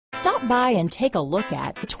Stop by and take a look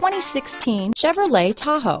at the 2016 Chevrolet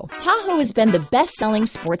Tahoe. Tahoe has been the best-selling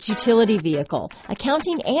sports utility vehicle,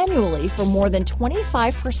 accounting annually for more than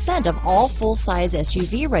 25% of all full-size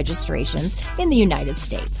SUV registrations in the United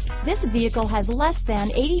States. This vehicle has less than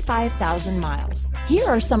 85,000 miles. Here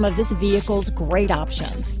are some of this vehicle's great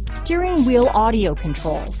options: steering wheel audio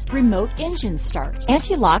controls, remote engine start,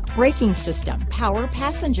 anti-lock braking system, power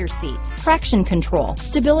passenger seat, traction control,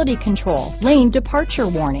 stability control, lane departure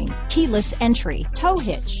warning, keyless entry, tow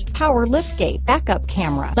hitch, power liftgate, backup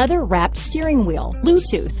camera, leather-wrapped steering wheel,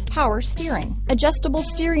 Bluetooth, power steering, adjustable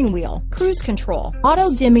steering wheel, cruise control,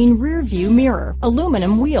 auto-dimming rear view mirror,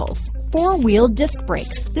 aluminum wheels, four-wheel disc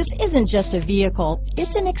brakes. This isn't just a vehicle,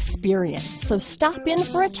 it's an experience. So stop in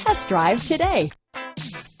for a test drive today.